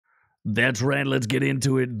That's right, let's get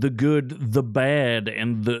into it. The good, the bad,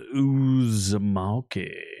 and the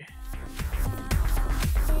Uzumaki.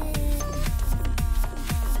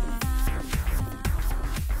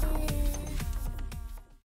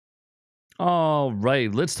 All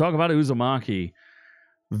right, let's talk about Uzumaki.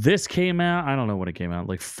 This came out, I don't know when it came out,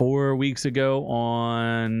 like 4 weeks ago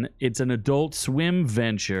on, it's an Adult Swim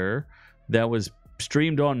venture that was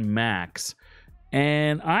streamed on Max.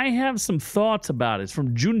 And I have some thoughts about it. It's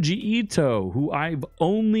from Junji Ito, who I've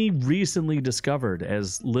only recently discovered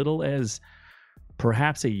as little as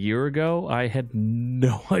perhaps a year ago. I had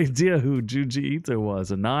no idea who Junji Ito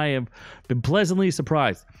was, and I have been pleasantly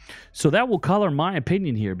surprised. So that will color my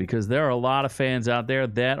opinion here, because there are a lot of fans out there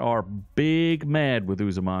that are big mad with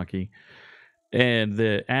Uzumaki and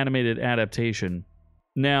the animated adaptation.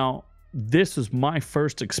 Now, this was my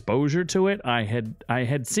first exposure to it. I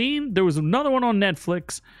had seen, there was another one on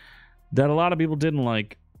Netflix that a lot of people didn't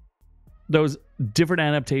like. Those different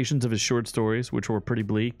adaptations of his short stories, which were pretty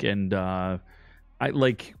bleak, and I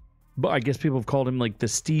guess people have called him like the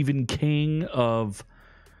Stephen King of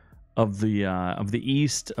the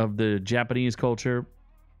East, of the Japanese culture.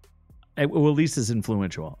 Well, at least is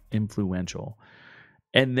influential.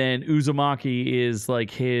 And then Uzumaki is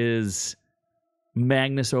like his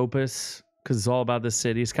magnus opus, because it's all about the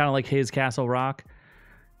city. It's kind of like his Castle Rock.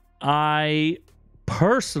 I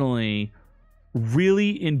personally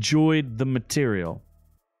really enjoyed the material,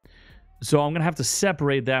 so I'm gonna have to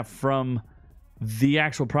separate that from the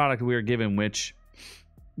actual product we were given, which,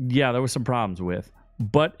 yeah, there were some problems with.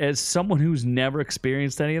 But as someone who's never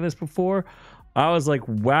experienced any of this before, I was like,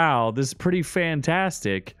 wow, this is pretty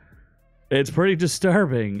fantastic. It's pretty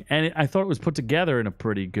disturbing, and I thought it was put together in a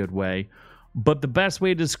pretty good way. But the best way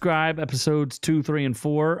to describe episodes 2, 3, and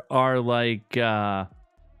 4 are like a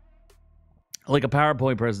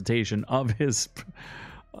PowerPoint presentation of his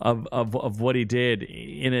of what he did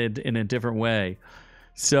in a different way.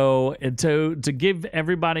 So to give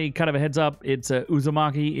everybody kind of a heads up, it's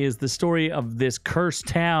Uzumaki is the story of this cursed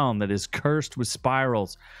town that is cursed with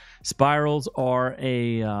spirals. Spirals are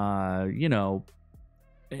an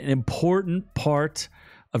important part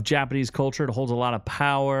of Japanese culture. It holds a lot of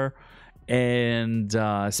power and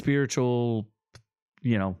spiritual,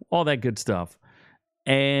 all that good stuff.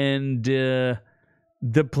 And the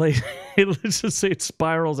place, let's just say it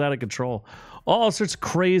spirals out of control. All sorts of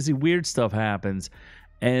crazy, weird stuff happens.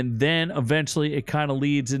 And then eventually it kind of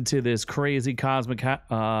leads into this crazy cosmic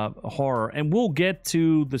horror. And we'll get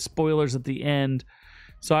to the spoilers at the end.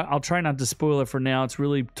 So I'll try not to spoil it for now. It's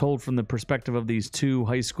really told from the perspective of these two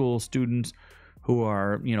high school students who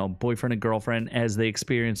are, boyfriend and girlfriend, as they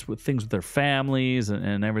experience with things with their families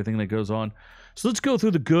and everything that goes on. So let's go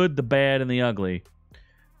through the good, the bad, and the ugly.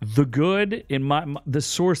 The good in the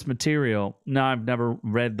source material. Now, I've never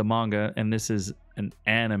read the manga, and this is an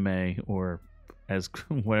anime, or as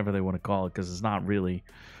whatever they want to call it, because it's not really.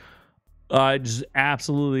 Just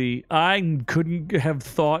absolutely, I couldn't have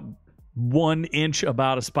thought 1 inch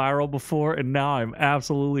about a spiral before, and now I'm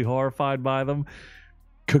absolutely horrified by them.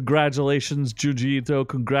 Congratulations, Junji Ito.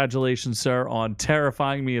 Congratulations, sir, on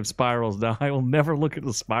terrifying me of spirals. Now, I will never look at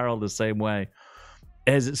the spiral the same way.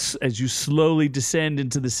 As you slowly descend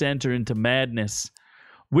into the center, into madness,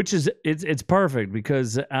 which is, it's perfect,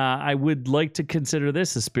 because I would like to consider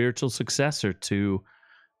this a spiritual successor to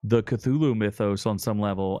the Cthulhu mythos on some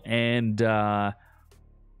level. And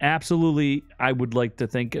absolutely, I would like to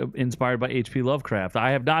think inspired by H.P. Lovecraft.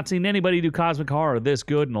 I have not seen anybody do cosmic horror this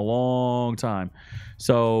good in a long time.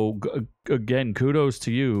 So, again, kudos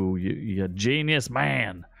to you, you genius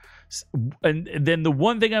man. And then the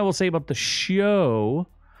one thing I will say about the show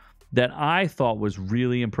that I thought was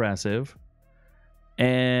really impressive,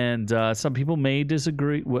 and some people may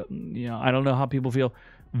disagree, I don't know how people feel.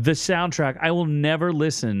 The soundtrack, I will never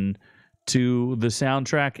listen to the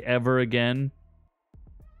soundtrack ever again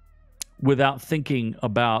without thinking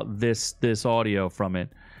about this audio from it.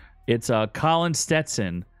 It's Colin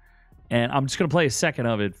Stetson, and I'm just going to play a second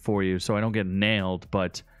of it for you so I don't get nailed,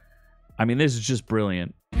 but I mean, this is just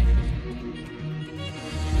brilliant.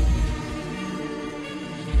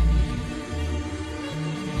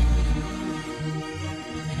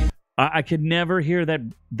 I could never hear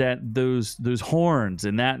those horns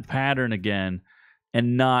in that pattern again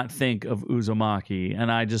and not think of Uzumaki.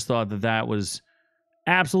 And I just thought that was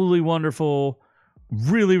absolutely wonderful.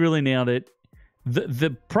 Really, really nailed it.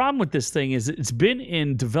 The problem with this thing is it's been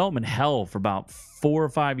in development hell for about 4 or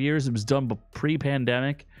 5 years. It was done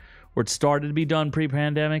pre-pandemic, or it started to be done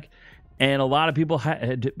pre-pandemic. And a lot of people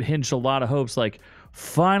had hinged a lot of hopes like,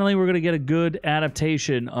 Finally, we're going to get a good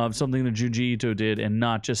adaptation of something that Junji Ito did and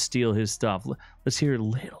not just steal his stuff. Let's hear a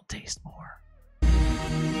little taste more.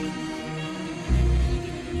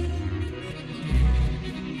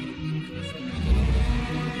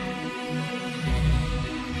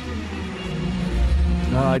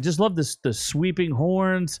 I just love this, the sweeping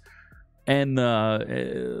horns and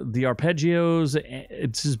the arpeggios.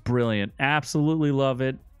 It's just brilliant. Absolutely love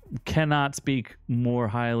it. Cannot speak more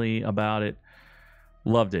highly about it.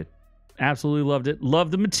 Loved it. Absolutely loved it.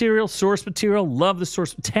 Love the material, source material. Love the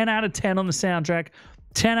source. 10 out of 10 on the soundtrack.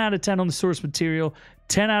 10 out of 10 on the source material.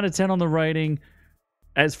 10 out of 10 on the writing.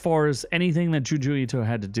 As far as anything that Junji Ito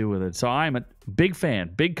had to do with it. So I'm a big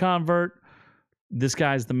fan. Big convert. This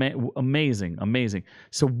guy's amazing, amazing.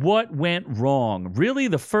 So what went wrong? Really,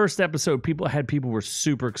 the first episode, people were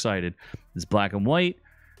super excited. It's black and white.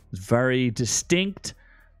 It's very distinct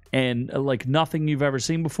and like nothing you've ever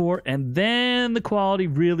seen before. And then the quality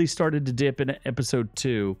really started to dip in episode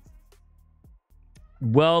 2.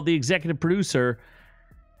 Well, the executive producer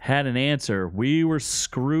had an answer. We were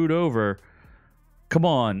screwed over. Come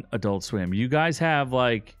on, Adult Swim. You guys have,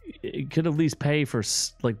 like, it could at least pay for,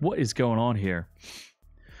 like, what is going on here?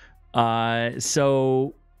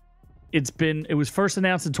 So it was first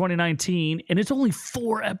announced in 2019, and it's only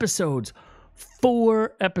 4 episodes.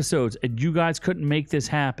 4 episodes, and you guys couldn't make this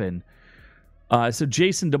happen. So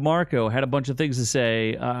Jason DeMarco had a bunch of things to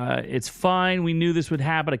say. It's fine. We knew this would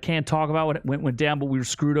happen. I can't talk about what went down, but we were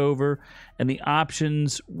screwed over. And the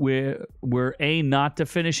options were A, not to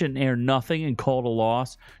finish and air nothing and call it a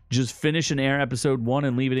loss. Just finish and air episode 1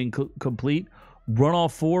 and leave it incomplete. Run all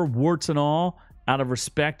 4, warts and all, out of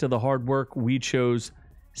respect to the hard work. We chose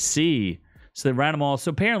C. So they ran them all.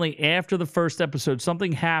 So apparently after the first episode,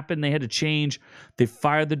 something happened. They had to change. They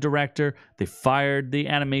fired the director. They fired the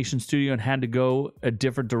animation studio and had to go a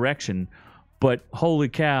different direction. But holy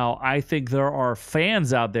cow, I think there are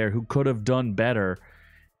fans out there who could have done better.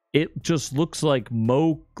 It just looks like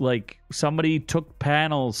somebody took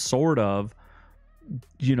panels, sort of,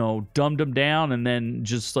 dumbed them down and then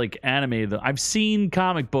just like animated them. I've seen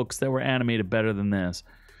comic books that were animated better than this.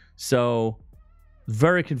 So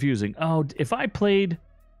very confusing. Oh,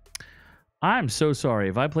 I'm so sorry.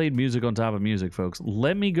 If I played music on top of music, folks,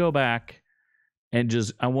 let me go back and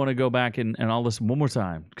I want to go back and I'll listen one more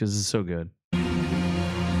time because this is so good.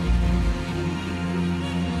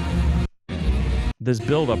 This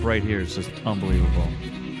build-up right here is just unbelievable.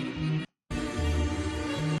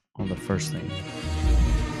 On the first thing.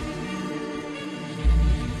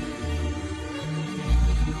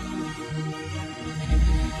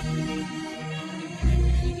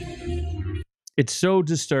 It's so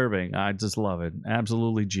disturbing. I just love it.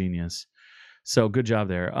 Absolutely genius. So good job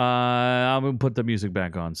there. I'm going to put the music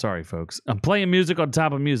back on. Sorry, folks. I'm playing music on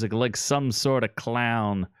top of music like some sort of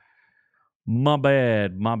clown. My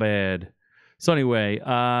bad. My bad. So anyway,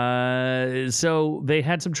 so they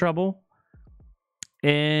had some trouble.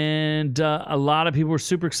 And a lot of people were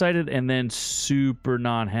super excited and then super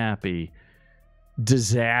not happy.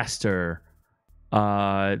 Disaster.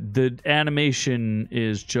 The animation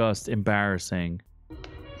is just embarrassing.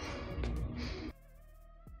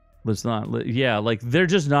 Let's not, yeah, like they're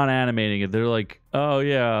just not animating it. They're like, oh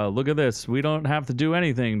yeah, look at this. We don't have to do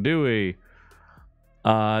anything, do we?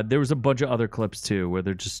 There was a bunch of other clips too where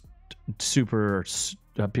they're just people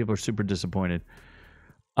are super disappointed.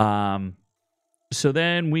 So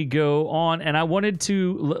then we go on, and I wanted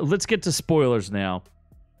to let's get to spoilers now.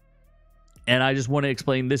 And I just want to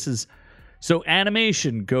explain this is. So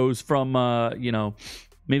animation goes from,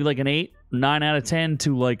 maybe like an 8, 9 out of 10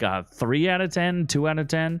 to like a 3 out of 10, 2 out of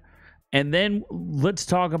 10. And then let's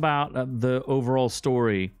talk about the overall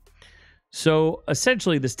story. So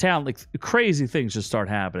essentially this town, like crazy things just start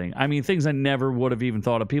happening. I mean, things I never would have even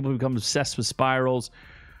thought of. People become obsessed with spirals.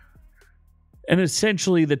 And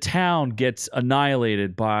essentially the town gets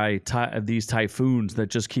annihilated by these typhoons that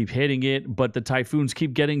just keep hitting it. But the typhoons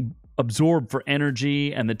keep getting absorbed for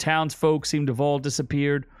energy, and the townsfolk seem to have all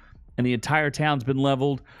disappeared, and the entire town's been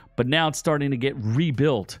leveled, but now it's starting to get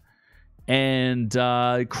rebuilt. And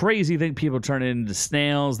crazy thing, people turn it into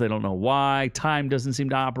snails. They don't know why. Time doesn't seem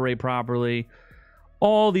to operate properly.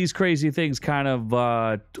 All these crazy things kind of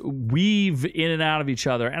weave in and out of each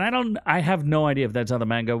other. And I have no idea if that's how the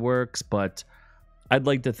manga works, but I'd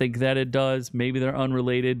like to think that it does. Maybe they're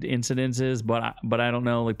unrelated incidences, but I don't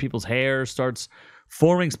know. Like people's hair starts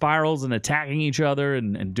forming spirals and attacking each other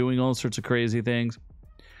and doing all sorts of crazy things.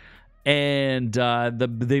 And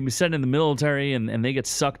they send in the military and they get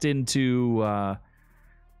sucked into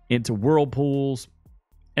whirlpools.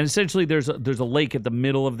 And essentially there's a lake at the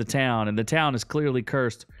middle of the town, and the town is clearly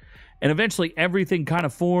cursed. And eventually everything kind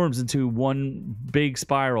of forms into one big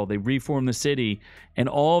spiral. They reform the city, and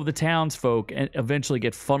all of the townsfolk eventually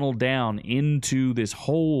get funneled down into this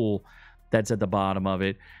hole that's at the bottom of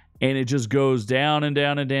it. And it just goes down and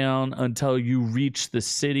down and down until you reach the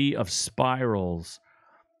city of spirals,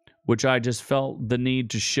 which I just felt the need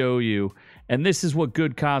to show you. And this is what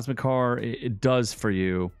good cosmic horror it does for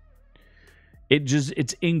you.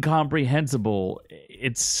 It's incomprehensible.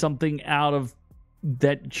 It's something out of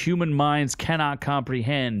that human minds cannot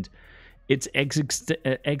comprehend. It's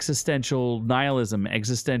existential nihilism,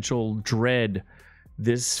 existential dread,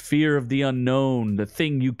 this fear of the unknown, the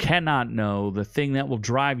thing you cannot know, the thing that will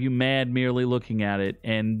drive you mad merely looking at it.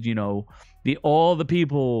 And, you know, all the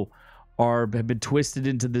people have been twisted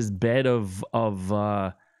into this bed of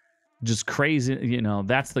just crazy, you know,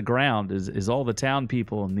 that's the ground is all the town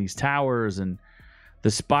people and these towers and the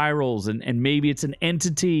spirals, and maybe it's an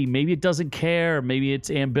entity, maybe it doesn't care, maybe it's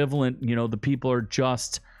ambivalent, you know, the people are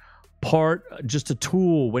just a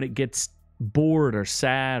tool when it gets bored or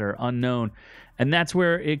sad or unknown. And that's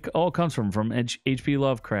where it all comes from H.P.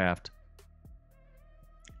 Lovecraft.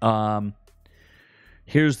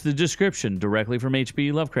 Here's the description directly from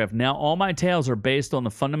H.P. Lovecraft. Now, all my tales are based on the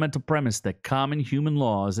fundamental premise that common human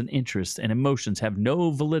laws and interests and emotions have no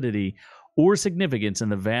validity or significance in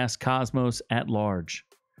the vast cosmos at large.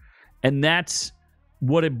 And that's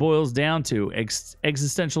what it boils down to.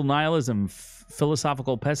 Existential nihilism,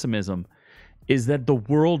 philosophical pessimism, is that the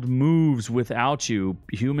world moves without you.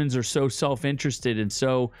 Humans are so self-interested and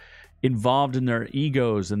so involved in their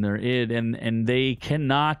egos and their id, and they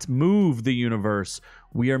cannot move the universe.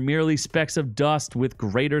 We are merely specks of dust with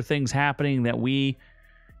greater things happening that we...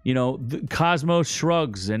 You know, the cosmos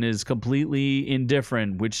shrugs and is completely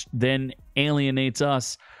indifferent, which then alienates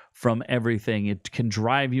us from everything. It can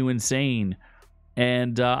drive you insane.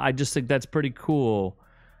 And I just think that's pretty cool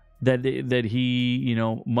that he, you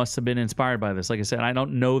know, must have been inspired by this. Like I said, I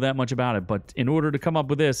don't know that much about it, but in order to come up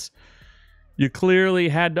with this, you clearly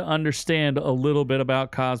had to understand a little bit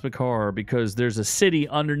about cosmic horror, because there's a city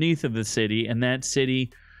underneath of the city, and that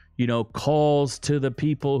city, you know, calls to the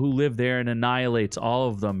people who live there and annihilates all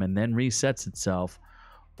of them and then resets itself,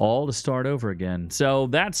 all to start over again. So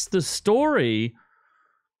that's the story.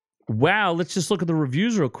 Wow, let's just look at the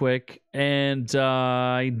reviews real quick. And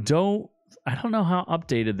I don't know how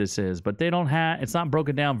updated this is, but it's not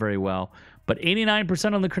broken down very well. But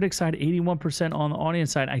 89% on the critic side, 81% on the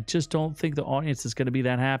audience side. I just don't think the audience is going to be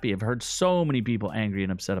that happy. I've heard so many people angry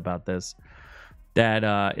and upset about this that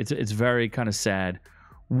it's very kind of sad.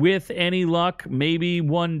 With any luck, maybe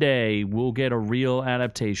one day we'll get a real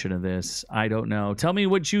adaptation of this. I don't know. Tell me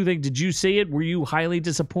what you think. Did you see it? Were you highly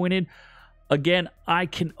disappointed? Again, I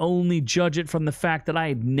can only judge it from the fact that I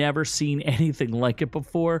had never seen anything like it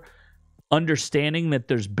before. Understanding that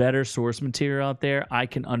there's better source material out there, I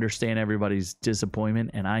can understand everybody's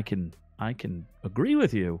disappointment, and I can agree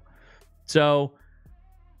with you. So...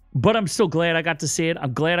 But I'm still glad I got to see it.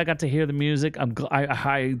 I'm glad I got to hear the music.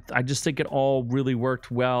 I just think it all really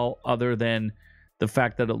worked well, other than the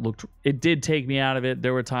fact that it did take me out of it.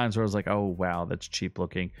 There were times where I was like, oh, wow, that's cheap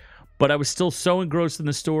looking. But I was still so engrossed in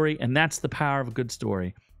the story, and that's the power of a good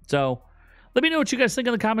story. So let me know what you guys think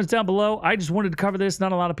in the comments down below. I just wanted to cover this.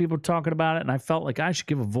 Not a lot of people are talking about it, and I felt like I should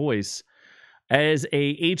give a voice. As a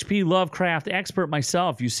H.P. Lovecraft expert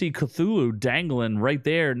myself, you see Cthulhu dangling right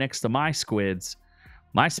there next to my squids.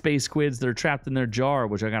 My space squids that are trapped in their jar,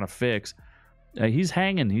 which I gotta fix. He's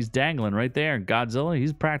hanging. He's dangling right there. Godzilla,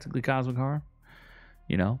 he's practically cosmic horror.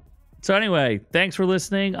 You know? So anyway, thanks for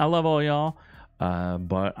listening. I love all y'all.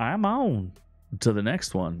 But I'm on to the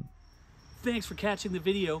next one. Thanks for catching the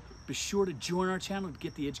video. Be sure to join our channel to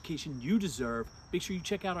get the education you deserve. Make sure you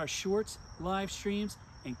check out our shorts, live streams,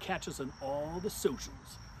 and catch us on all the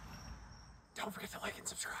socials. Don't forget to like and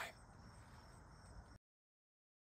subscribe.